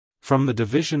From the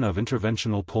Division of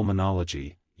Interventional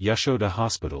Pulmonology, Yashoda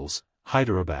Hospitals,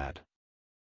 Hyderabad.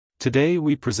 Today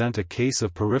we present a case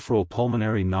of peripheral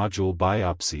pulmonary nodule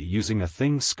biopsy using a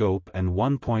thin scope and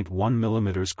 1.1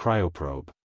 mm cryoprobe.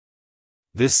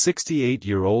 This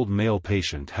 68-year-old male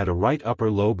patient had a right upper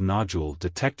lobe nodule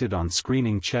detected on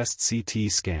screening chest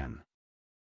CT scan.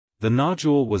 The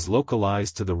nodule was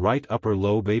localized to the right upper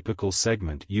lobe apical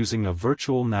segment using a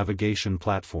virtual navigation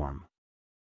platform.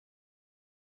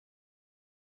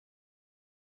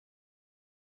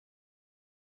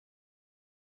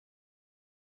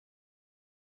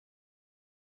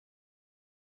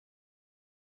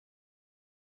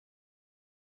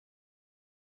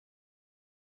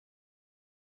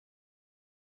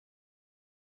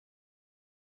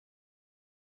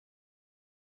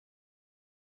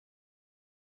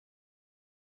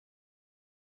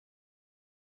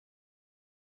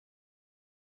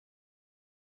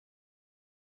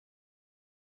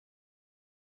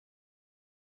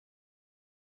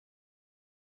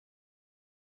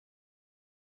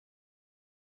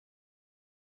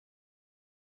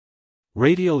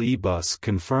 Radial EBUS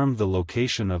confirmed the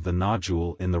location of the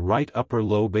nodule in the right upper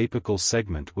lobe apical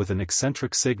segment with an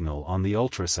eccentric signal on the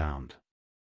ultrasound.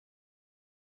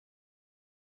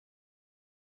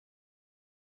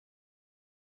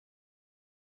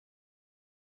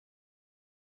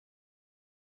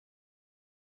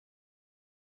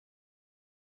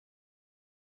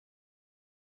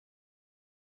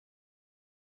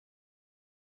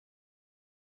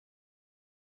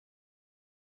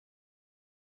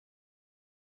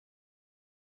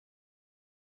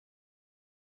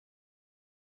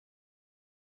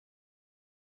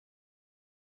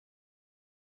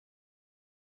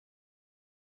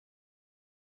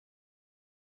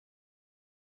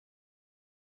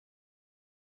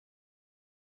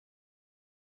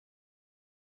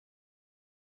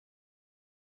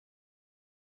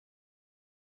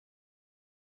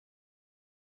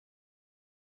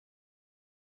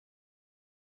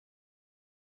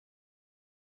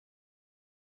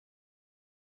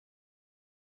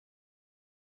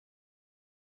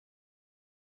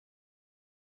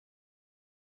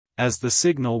 As the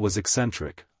signal was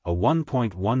eccentric, a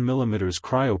 1.1 mm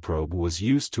cryoprobe was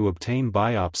used to obtain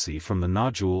biopsy from the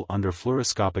nodule under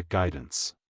fluoroscopic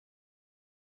guidance.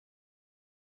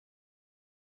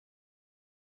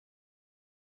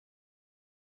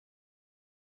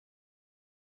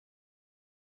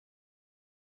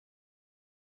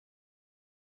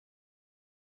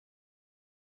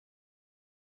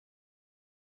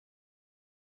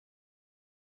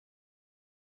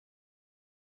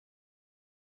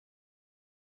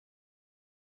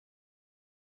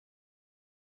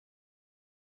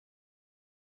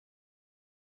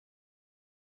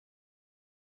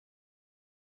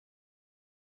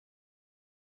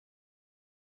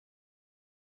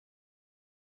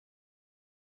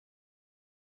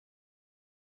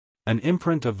 An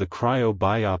imprint of the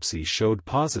cryobiopsy showed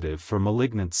positive for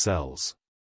malignant cells.